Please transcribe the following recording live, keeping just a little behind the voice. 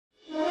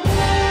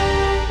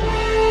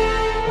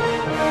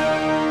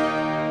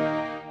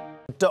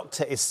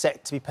doctor is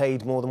set to be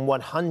paid more than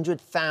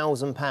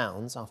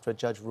 £100,000 after a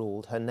judge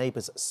ruled her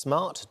neighbour's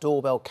smart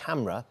doorbell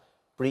camera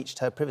breached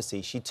her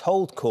privacy. She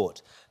told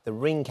court the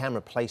Ring camera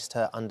placed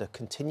her under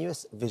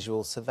continuous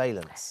visual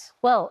surveillance.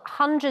 Well,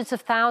 hundreds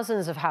of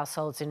thousands of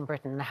households in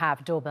Britain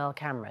have doorbell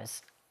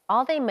cameras.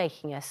 Are they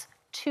making us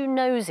too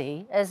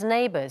nosy as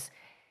neighbours?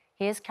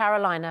 Here's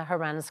Carolina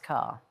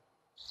Horan's-Carr.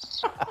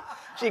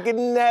 She could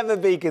never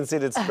be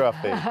considered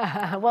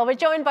scruffy. Well, we're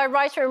joined by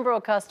writer and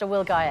broadcaster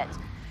Will Guyatt,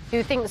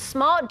 who thinks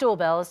smart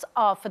doorbells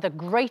are for the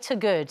greater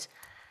good,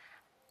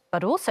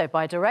 but also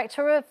by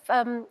director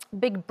of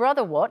Big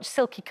Brother Watch,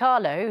 Silkie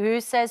Carlo, who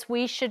says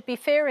we should be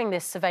fearing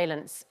this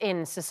surveillance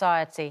in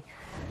society.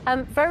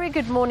 Very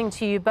good morning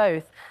to you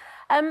both.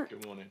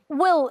 Good morning.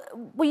 Will,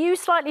 were you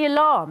slightly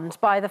alarmed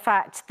by the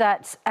fact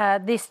that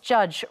this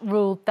judge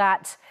ruled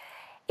that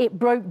it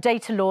broke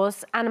data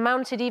laws and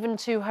amounted even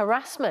to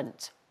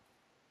harassment?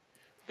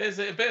 There's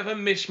a bit of a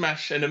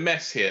mishmash and a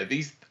mess here.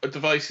 These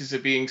devices are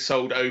being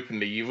sold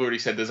openly. You've already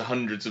said there's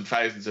hundreds and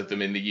thousands of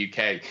them in the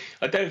UK.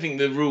 I don't think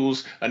the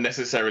rules are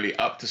necessarily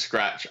up to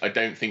scratch. I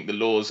don't think the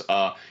laws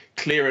are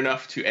clear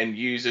enough to end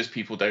users.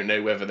 People don't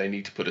know whether they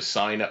need to put a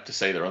sign up to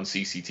say they're on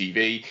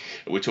CCTV.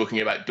 We're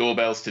talking about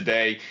doorbells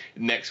today.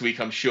 Next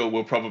week, I'm sure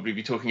we'll probably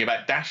be talking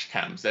about dash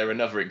cams. They're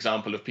another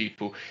example of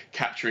people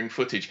capturing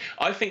footage.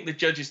 I think the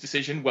judge's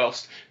decision,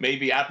 whilst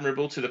maybe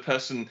admirable to the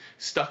person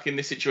stuck in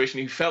this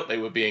situation who felt they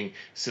were being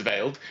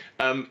surveilled,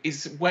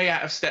 is way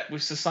out of step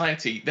with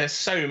society. There's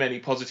so many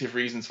positive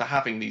reasons for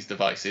having these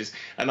devices,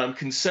 and I'm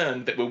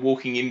concerned that we're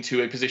walking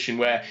into a position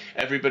where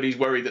everybody's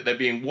worried that they're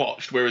being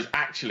watched, whereas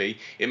actually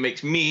it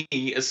makes me,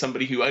 as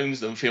somebody who owns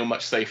them, feel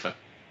much safer.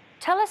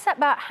 Tell us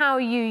about how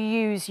you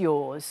use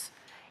yours.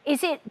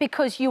 Is it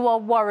because you are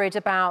worried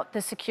about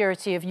the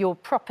security of your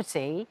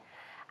property,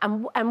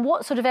 and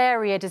what sort of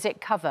area does it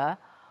cover?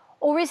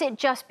 Or is it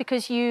just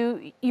because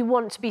you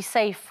want to be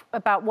safe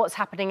about what's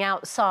happening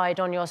outside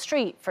on your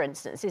street, for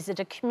instance? Is it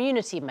a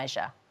community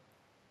measure?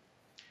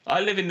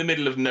 I live in the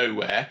middle of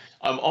nowhere.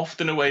 I'm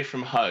often away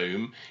from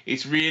home.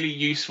 It's really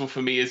useful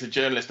for me as a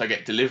journalist. I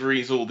get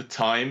deliveries all the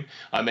time.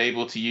 I'm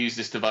able to use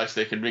this device.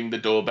 They can ring the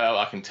doorbell.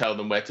 I can tell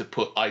them where to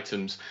put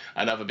items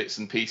and other bits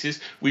and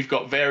pieces. We've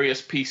got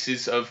various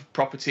pieces of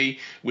property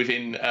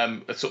within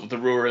sort of the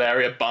rural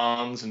area,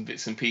 barns and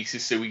bits and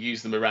pieces, so we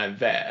use them around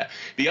there.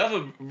 The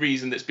other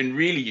reason that's been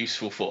really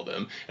useful for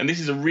them, and this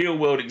is a real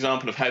world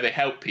example of how they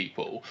help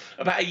people,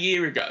 about a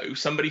year ago,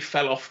 somebody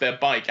fell off their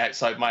bike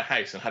outside my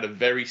house and had a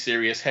very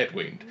serious head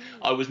wound.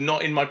 I was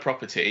not in my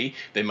property.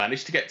 They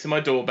managed to get to my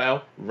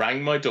doorbell,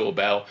 rang my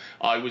doorbell.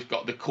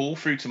 Got the call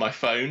through to my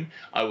phone.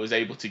 I was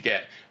able to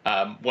get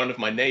one of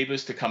my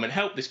neighbours to come and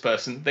help this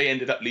person. They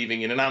ended up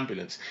leaving in an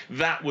ambulance.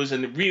 That was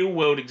a real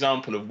world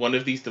example of one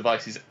of these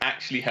devices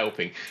actually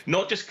helping.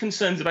 Not just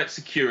concerns about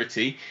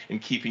security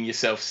and keeping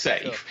yourself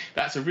safe. Sure.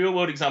 That's a real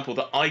world example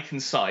that I can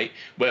cite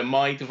where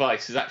my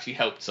device has actually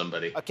helped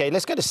somebody. OK,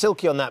 let's go to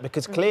Silkie on that,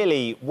 because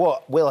clearly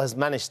what Will has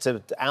managed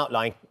to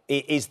outline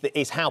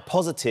is how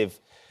positive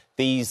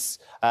these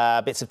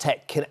bits of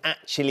tech can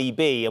actually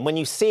be. And when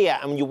you see it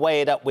and you weigh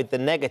it up with the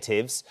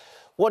negatives,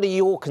 what are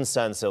your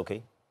concerns,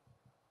 Silkie?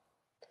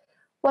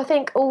 Well, I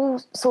think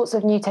all sorts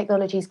of new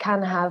technologies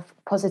can have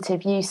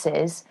positive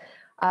uses,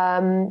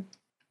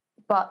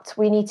 but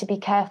we need to be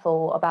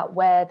careful about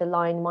where the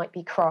line might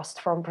be crossed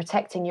from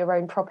protecting your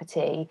own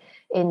property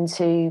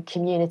into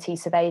community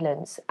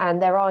surveillance.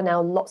 And there are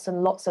now lots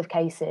and lots of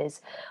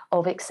cases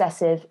of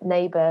excessive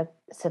neighbour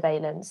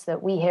surveillance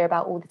that we hear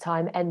about all the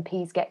time.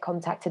 MPs get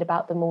contacted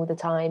about them all the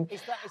time.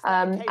 Is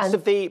that a case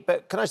of the?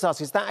 But can I just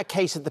ask, is that a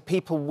case of the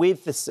people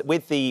with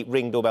the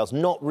Ring doorbells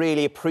not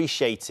really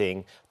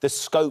appreciating the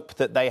scope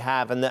that they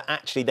have, and that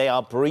actually they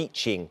are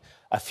breaching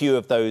a few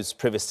of those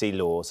privacy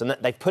laws, and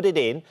that they've put it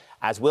in,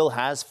 as Will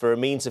has, for a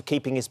means of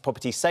keeping his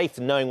property safe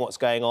and knowing what's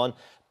going on,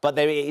 but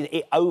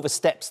it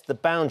oversteps the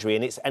boundary,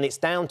 and it's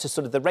down to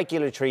sort of the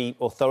regulatory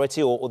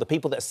authority or the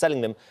people that are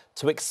selling them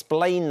to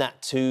explain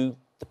that to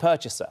the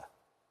purchaser?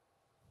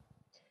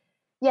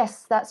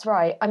 Yes, that's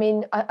right. I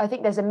mean, I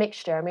think there's a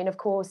mixture. I mean, of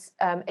course,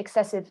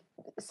 excessive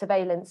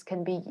surveillance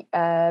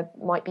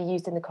might be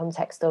used in the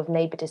context of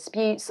neighbour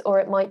disputes,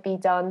 or it might be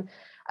done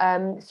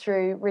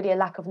through really a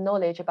lack of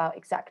knowledge about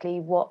exactly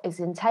what is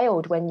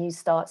entailed when you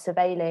start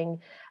surveilling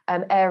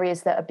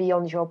areas that are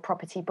beyond your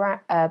property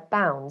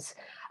bounds.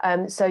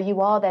 So you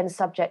are then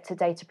subject to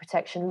data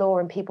protection law,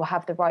 and people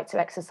have the right to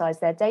exercise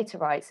their data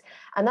rights.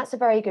 And that's a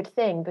very good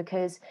thing,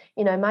 because,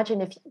 you know,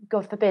 imagine if,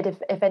 God forbid,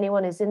 if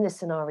anyone is in this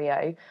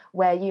scenario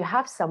where you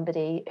have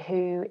somebody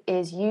who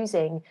is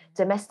using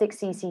domestic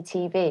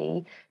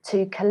CCTV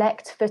to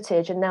collect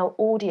footage and now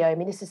audio. I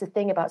mean, this is the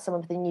thing about some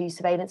of the new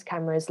surveillance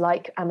cameras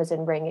like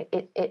Amazon Ring.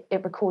 It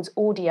records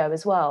audio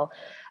as well,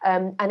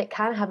 and it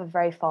can have a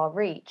very far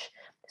reach.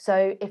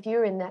 So if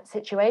you're in that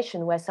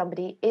situation where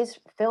somebody is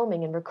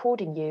filming and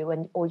recording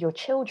you or your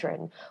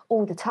children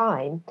all the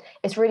time,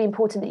 it's really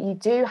important that you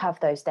do have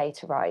those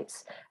data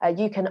rights.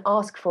 You can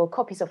ask for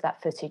copies of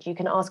that footage. You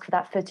can ask for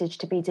that footage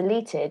to be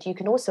deleted. You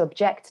can also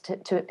object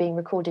to it being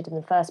recorded in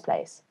the first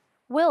place.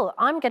 Will,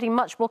 I'm getting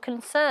much more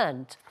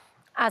concerned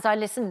as I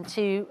listen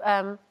to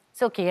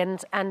Silkie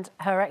and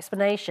her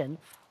explanation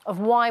of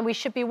why we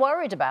should be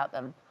worried about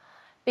them.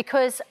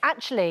 Because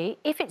actually,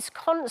 if it's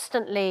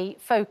constantly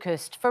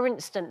focused, for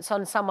instance,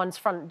 on someone's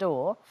front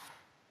door,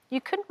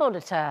 you could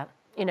monitor,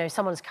 you know,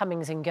 someone's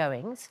comings and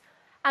goings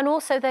and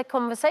also their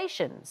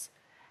conversations.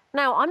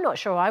 Now, I'm not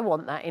sure I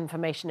want that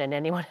information in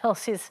anyone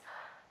else's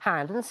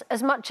hands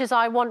as much as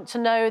I want to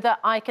know that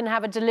I can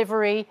have a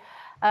delivery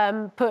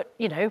put,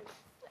 you know,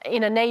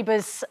 in a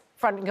neighbour's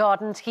front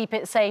garden to keep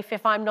it safe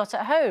if I'm not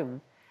at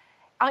home.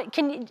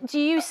 Do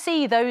you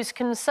see those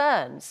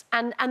concerns?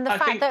 And the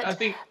fact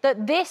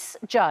that this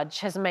judge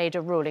has made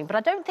a ruling, but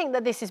I don't think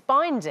that this is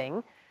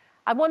binding.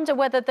 I wonder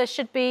whether there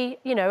should be,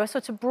 you know, a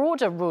sort of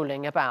broader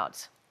ruling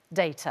about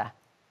data.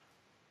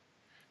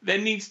 There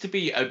needs to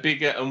be a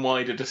bigger and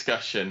wider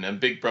discussion,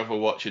 and Big Brother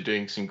Watch are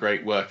doing some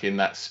great work in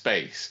that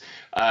space.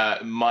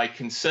 My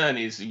concern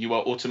is you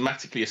are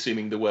automatically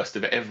assuming the worst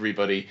of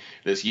everybody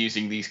that's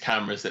using these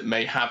cameras, that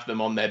may have them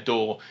on their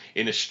door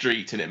in a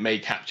street and it may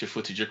capture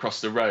footage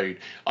across the road.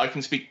 I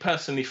can speak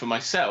personally for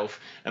myself,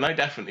 and I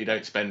definitely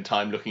don't spend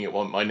time looking at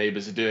what my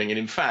neighbours are doing. And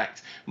in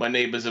fact, my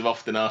neighbours have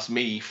often asked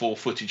me for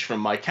footage from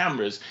my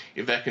cameras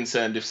if they're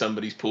concerned if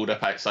somebody's pulled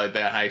up outside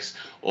their house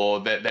or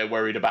they're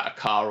worried about a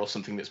car or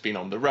something that's been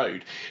on the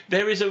road.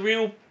 There is a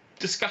real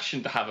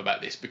discussion to have about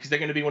this because they're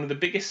going to be one of the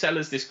biggest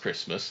sellers this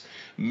Christmas.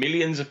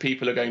 Millions of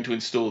people are going to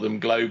install them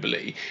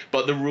globally,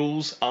 but the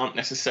rules aren't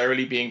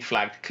necessarily being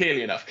flagged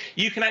clearly enough.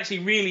 You can actually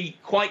really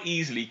quite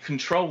easily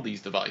control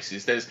these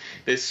devices.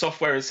 There's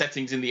software and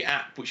settings in the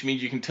app which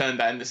means you can turn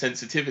down the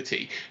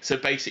sensitivity, so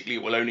basically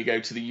it will only go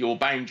to your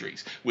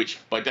boundaries, which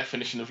by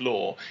definition of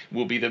law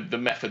will be the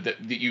method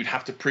that you'd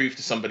have to prove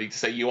to somebody to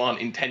say you aren't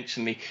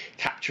intentionally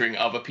capturing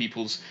other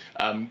people's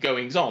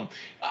goings on.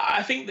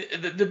 I think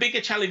the bigger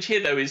challenge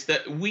here though is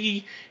that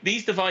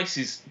these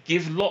devices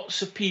give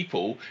lots of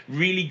people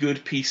really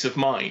good peace of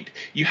mind.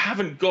 You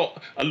haven't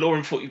got a law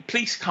enforcement,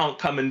 police can't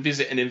come and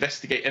visit and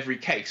investigate every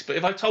case, but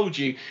if I told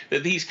you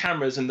that these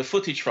cameras and the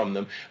footage from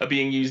them are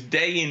being used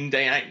day in,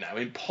 day out now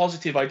in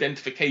positive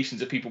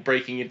identifications of people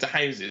breaking into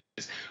houses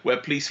where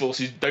police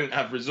forces don't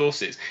have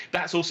resources,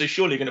 that's also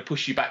surely going to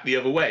push you back the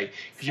other way,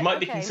 because you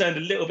might be concerned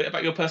a little bit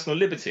about your personal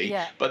liberty,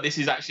 but this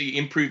is actually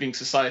improving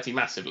society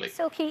massively.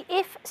 Silkie,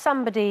 if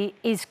somebody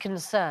is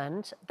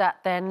concerned that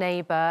their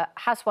neighbour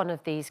has one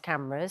of these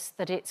cameras,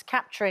 that it's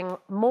capturing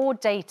more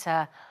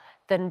data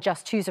than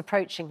just who's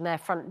approaching their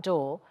front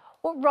door,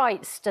 what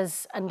rights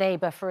does a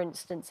neighbour, for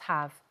instance,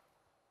 have?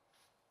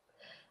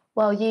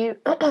 Well,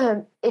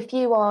 if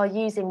you are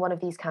using one of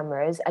these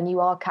cameras and you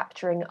are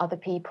capturing other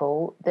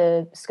people,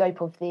 the scope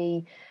of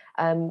the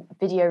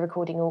video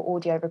recording or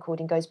audio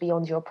recording goes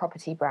beyond your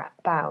property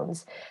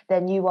bounds,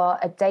 then you are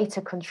a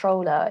data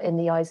controller in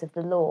the eyes of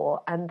the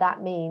law. And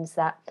that means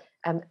that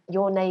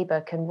your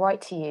neighbour can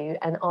write to you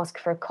and ask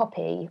for a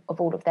copy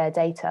of all of their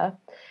data.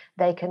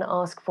 They can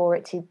ask for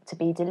it to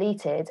be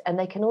deleted, and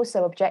they can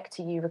also object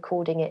to you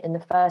recording it in the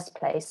first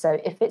place.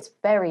 So if it's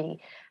very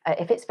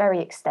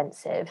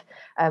extensive,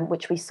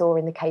 which we saw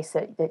in the case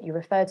that you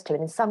referred to,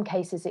 and in some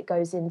cases it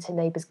goes into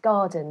neighbours'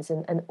 gardens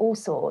and all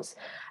sorts,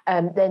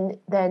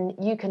 then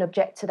you can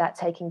object to that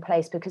taking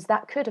place, because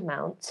that could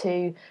amount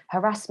to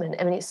harassment.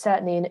 I mean, it's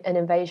certainly an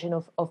invasion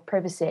of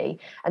privacy.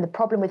 And the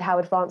problem with how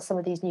advanced some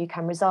of these new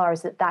cameras are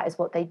is that is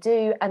what they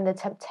do, and the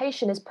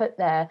temptation is put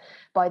there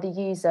by the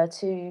user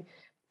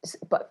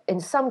but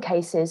in some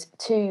cases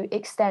to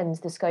extend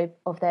the scope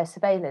of their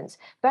surveillance.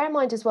 Bear in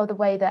mind as well the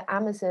way that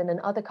Amazon and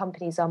other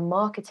companies are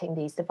marketing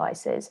these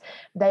devices.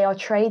 They are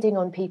trading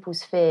on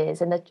people's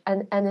fears and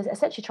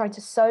essentially trying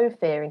to sow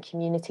fear in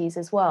communities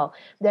as well.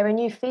 There are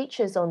new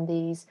features on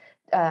these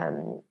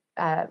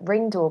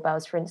Ring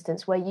doorbells, for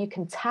instance, where you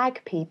can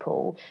tag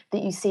people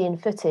that you see in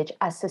footage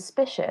as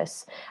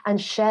suspicious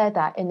and share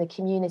that in the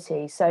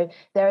community. So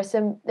there are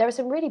some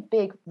really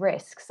big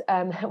risks.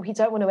 We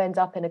don't want to end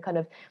up in a kind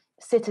of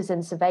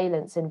citizen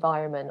surveillance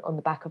environment on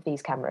the back of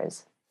these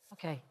cameras.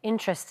 Okay,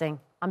 interesting.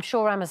 I'm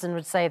sure Amazon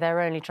would say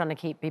they're only trying to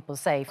keep people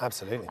safe.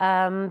 Absolutely.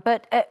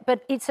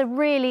 But it's a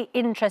really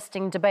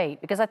interesting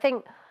debate, because I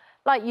think,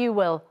 like you,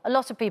 Will, a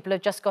lot of people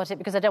have just got it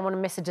because they don't want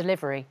to miss a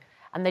delivery.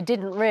 And they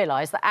didn't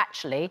realise that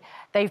actually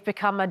they've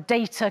become a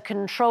data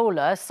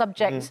controller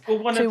subject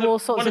to all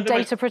sorts of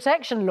data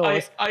protection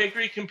laws. I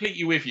agree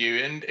completely with you.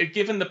 And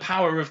given the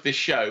power of this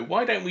show,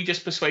 why don't we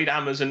just persuade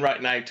Amazon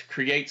right now to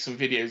create some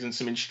videos and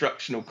some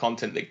instructional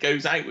content that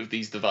goes out with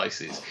these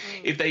devices?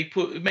 If they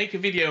make a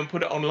video and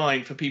put it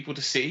online for people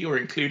to see, or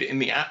include it in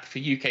the app for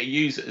UK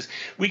users,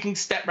 we can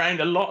step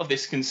around a lot of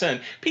this concern.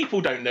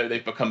 People don't know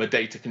they've become a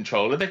data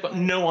controller. They've got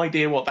no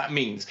idea what that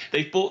means.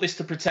 They've bought this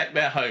to protect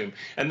their home.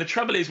 And the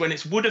trouble is, when it's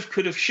it's would have,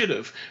 could have, should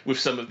have with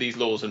some of these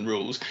laws and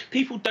rules.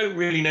 People don't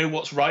really know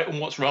what's right and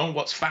what's wrong,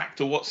 what's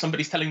fact or what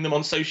somebody's telling them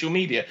on social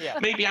media. Yeah.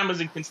 Maybe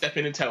Amazon can step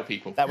in and tell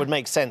people. That would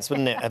make sense,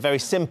 wouldn't it? A very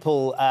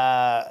simple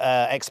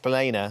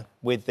explainer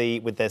with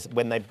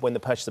when the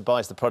purchaser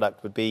buys the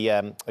product would be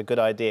a good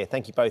idea.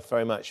 Thank you both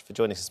very much for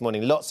joining us this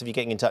morning. Lots of you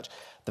getting in touch.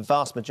 The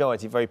vast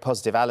majority very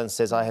positive. Alan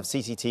says, I have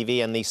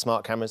CCTV and these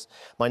smart cameras.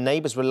 My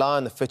neighbours rely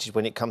on the footage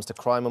when it comes to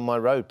crime on my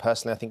road.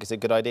 Personally, I think it's a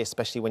good idea,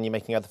 especially when you're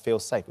making others feel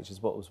safe, which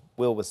is what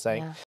Will was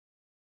saying. Yeah.